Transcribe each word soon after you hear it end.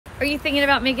Are you thinking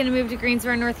about making a move to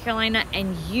Greensboro, North Carolina,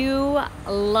 and you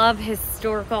love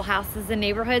historical houses and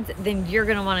neighborhoods? Then you're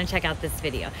gonna wanna check out this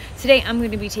video. Today, I'm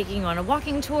gonna be taking you on a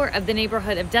walking tour of the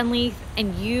neighborhood of Dunleath,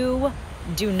 and you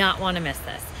do not wanna miss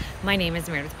this. My name is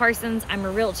Meredith Parsons. I'm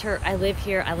a realtor. I live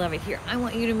here. I love it here. I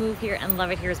want you to move here and love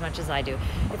it here as much as I do.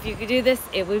 If you could do this,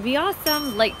 it would be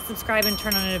awesome. Like, subscribe, and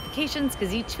turn on notifications,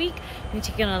 because each week we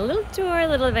take you on a little tour, a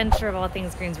little adventure of all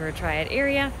things Greensboro Triad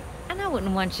area, and I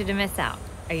wouldn't want you to miss out.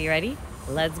 Are you ready?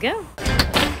 Let's go.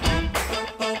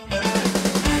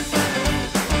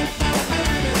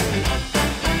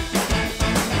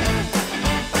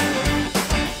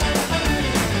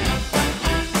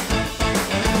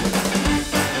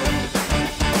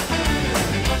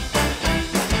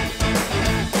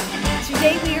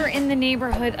 Today we are in the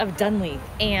neighborhood of Dunleath,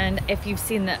 and if you've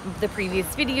seen the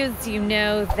previous videos, you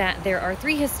know that there are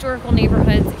 3 historical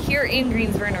neighborhoods here in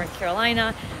Greensboro, North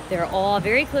Carolina. They're all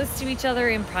very close to each other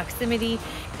in proximity,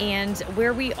 and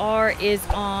where we are is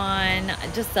on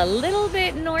just a little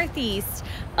bit northeast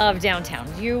of downtown.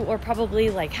 You are probably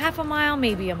like half a mile,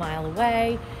 maybe a mile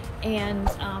away, and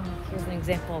here's an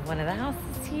example of one of the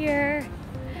houses here.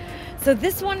 So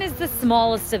this one is the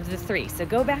smallest of the 3. So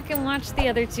go back and watch the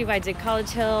other 2. I did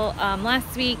College Hill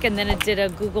last week, and then I did a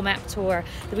Google Map tour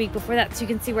the week before that, so you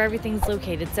can see where everything's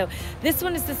located. So this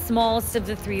one is the smallest of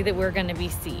the 3 that we're gonna be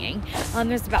seeing.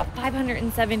 There's about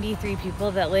 573 people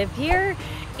that live here,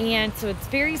 and so it's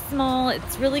very small,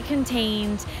 it's really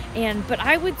contained, but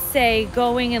I would say,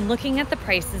 going and looking at the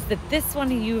prices, that this one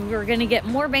you are gonna get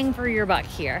more bang for your buck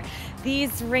here.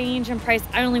 These range in price,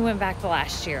 I only went back to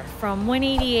last year, from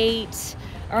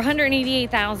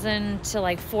 188,000 to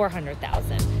like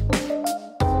 400,000.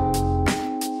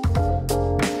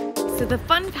 So the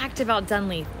fun fact about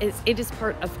Dunleath is it is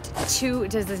part of 2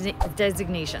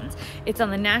 designations. It's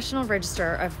on the National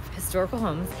Register of Historical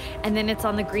Homes, and then it's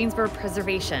on the Greensboro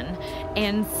Preservation.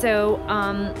 And so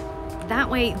that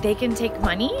way they can take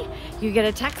money. You get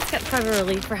a tax cut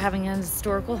federally for having a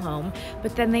historical home,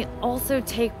 but then they also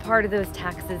take part of those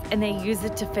taxes and they use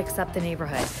it to fix up the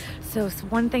neighborhood. So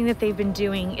one thing that they've been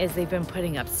doing is they've been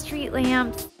putting up street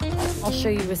lamps. I'll show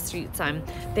you a street sign.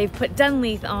 They've put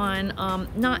Dunleath on,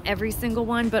 not every single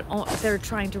one, but they're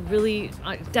trying to really,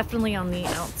 definitely on the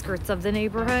outskirts of the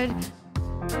neighborhood.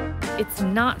 It's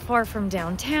not far from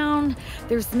downtown.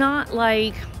 There's not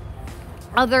like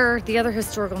the other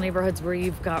historical neighborhoods where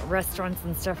you've got restaurants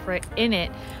and stuff right in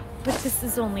it, but this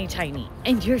is only tiny,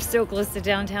 and you're so close to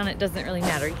downtown it doesn't really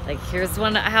matter. Like, here's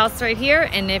a house right here,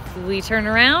 and if we turn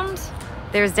around,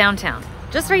 there's downtown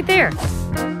just right there.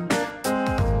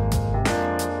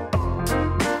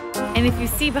 And if you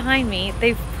see behind me,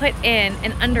 they've put in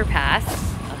an underpass,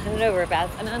 an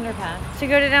underpass to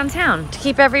go to downtown to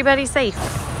keep everybody safe.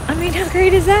 I mean, how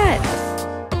great is that?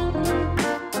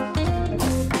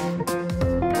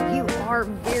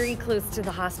 Very close to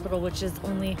the hospital, which is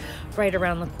only right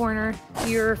around the corner.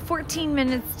 You're 14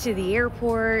 minutes to the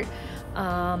airport.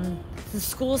 The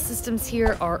school systems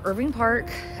here are Irving Park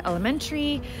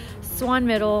Elementary, Swan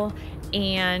Middle,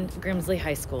 and Grimsley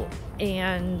High School.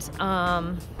 And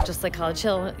just like College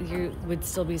Hill, you would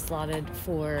still be slotted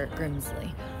for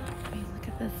Grimsley. I mean, look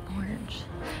at this orange.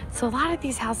 So a lot of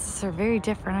these houses are very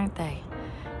different, aren't they?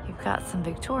 You've got some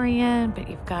Victorian, but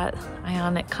you've got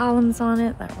ionic columns on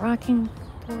it, that rocking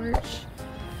porch.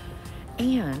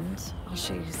 And I'll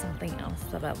show you something else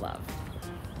that I love.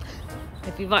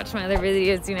 If you've watched my other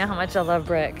videos, you know how much I love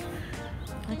brick.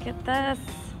 Look at this.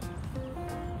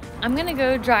 I'm gonna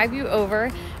go drive you over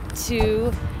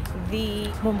to the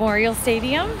Memorial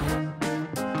Stadium.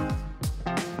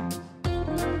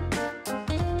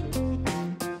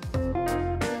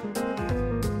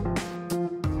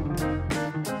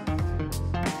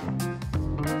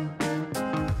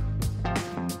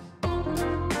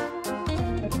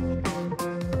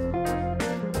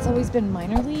 It's always been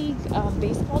minor league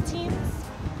baseball teams,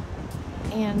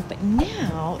 but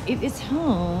now it is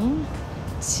home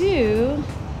to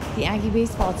the Aggie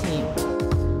baseball team.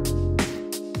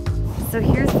 So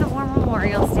here's the War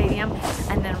Memorial Stadium,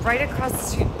 and then right across the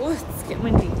street, oh, it's getting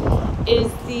windy, is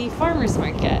the farmers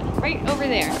market right over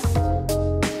there.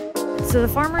 So the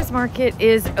farmers market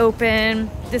is open.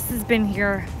 This has been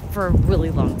here for a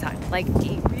really long time, like a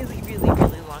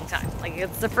really long time. Like,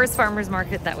 it's the first farmers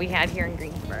market that we had here in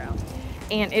Greensboro,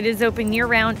 and it is open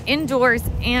year-round, indoors,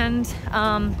 and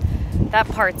that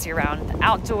part's year-round.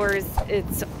 Outdoors,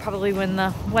 it's probably when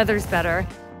the weather's better.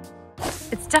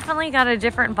 It's definitely got a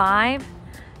different vibe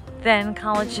than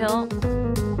College Hill,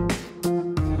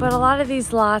 but a lot of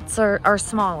these lots are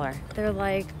smaller. They're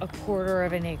like a 1/4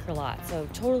 of an acre lot, so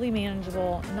totally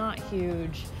manageable, not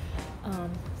huge.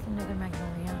 Another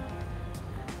magnolia.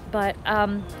 But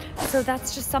so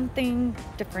that's just something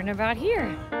different about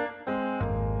here.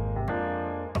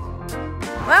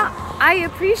 Well, I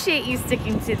appreciate you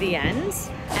sticking to the end,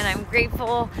 and I'm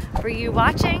grateful for you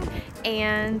watching.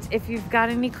 And if you've got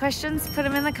any questions, put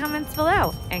them in the comments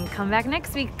below, and come back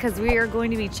next week because we are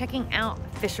going to be checking out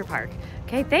Fisher Park.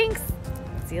 Okay, thanks.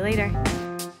 See you later.